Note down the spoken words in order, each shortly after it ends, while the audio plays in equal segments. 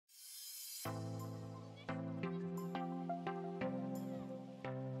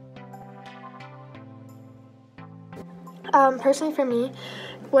Personally for me,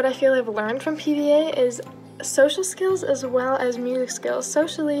 what I feel I've learned from PVA is social skills as well as music skills.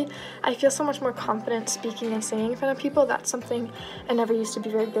 Socially, I feel so much more confident speaking and singing in front of people. That's something I never used to be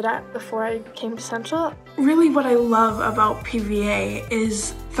very good at before I came to Central. Really what I love about PVA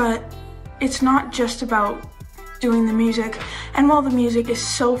is that it's not just about doing the music, and while the music is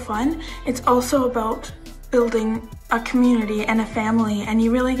so fun, it's also about building a community and a family, and you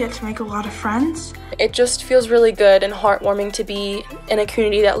really get to make a lot of friends. It just feels really good and heartwarming to be in a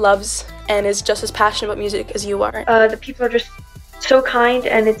community that loves and is just as passionate about music as you are. The people are just so kind,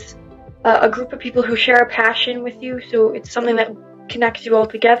 and it's a group of people who share a passion with you, so it's something that connects you all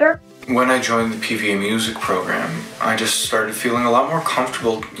together. When I joined the PVA music program, I just started feeling a lot more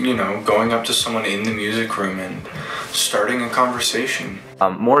comfortable, going up to someone in the music room and starting a conversation.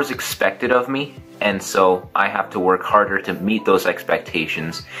 More is expected of me, and so I have to work harder to meet those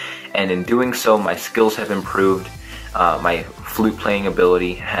expectations. And in doing so, my skills have improved. My flute playing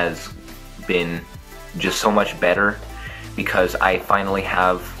ability has been just so much better because I finally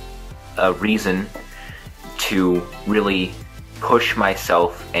have a reason to really push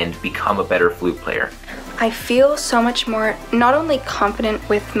myself and become a better flute player. I feel so much more not only confident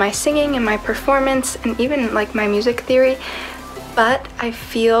with my singing and my performance and even like my music theory, but I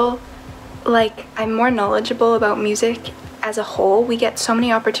feel like I'm more knowledgeable about music as a whole. We get so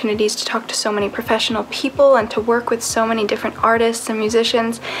many opportunities to talk to so many professional people and to work with so many different artists and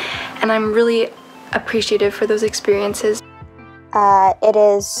musicians, and I'm really appreciative for those experiences. It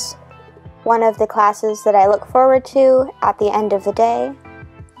is one of the classes that I look forward to at the end of the day,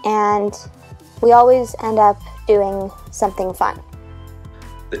 and we always end up doing something fun.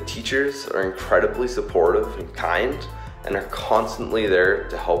 The teachers are incredibly supportive and kind and are constantly there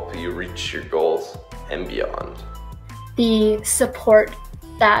to help you reach your goals and beyond. The support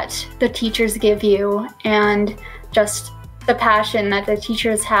that the teachers give you and just the passion that the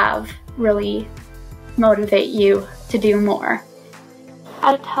teachers have really motivate you to do more.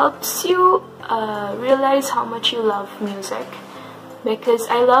 It helps you realize how much you love music, because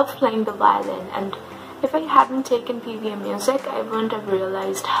I love playing the violin, and if I hadn't taken PVA music, I wouldn't have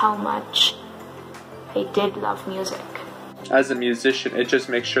realized how much I did love music. As a musician, it just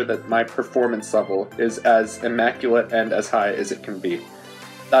makes sure that my performance level is as immaculate and as high as it can be.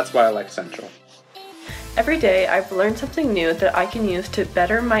 That's why I like Central. Every day I've learned something new that I can use to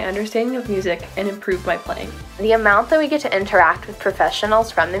better my understanding of music and improve my playing. The amount that we get to interact with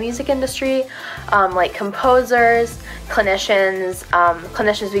professionals from the music industry, like composers,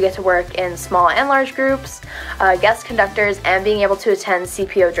 clinicians we get to work in small and large groups, guest conductors, and being able to attend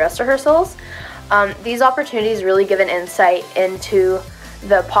CPO dress rehearsals. These opportunities really give an insight into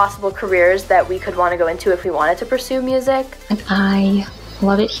the possible careers that we could want to go into if we wanted to pursue music. I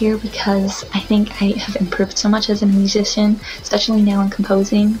love it here because I think I have improved so much as a musician, especially now in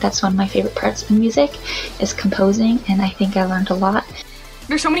composing. That's one of my favorite parts of music, is composing, and I think I learned a lot.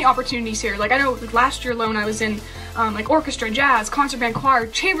 There's so many opportunities here. Like I know last year alone I was in like orchestra, jazz, concert band, choir,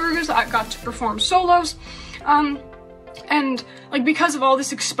 chambers. I got to perform solos. And like because of all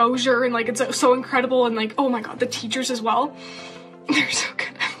this exposure and like it's so incredible, and like oh my god, the teachers as well, they're so good.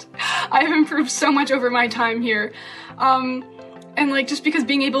 I have improved so much over my time here. And like just because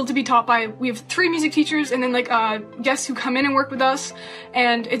being able to be taught by, we have 3 music teachers and then like guests who come in and work with us,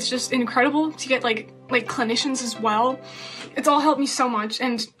 and it's just incredible to get like clinicians as well. It's all helped me so much,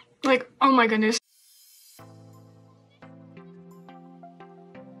 and like oh my goodness,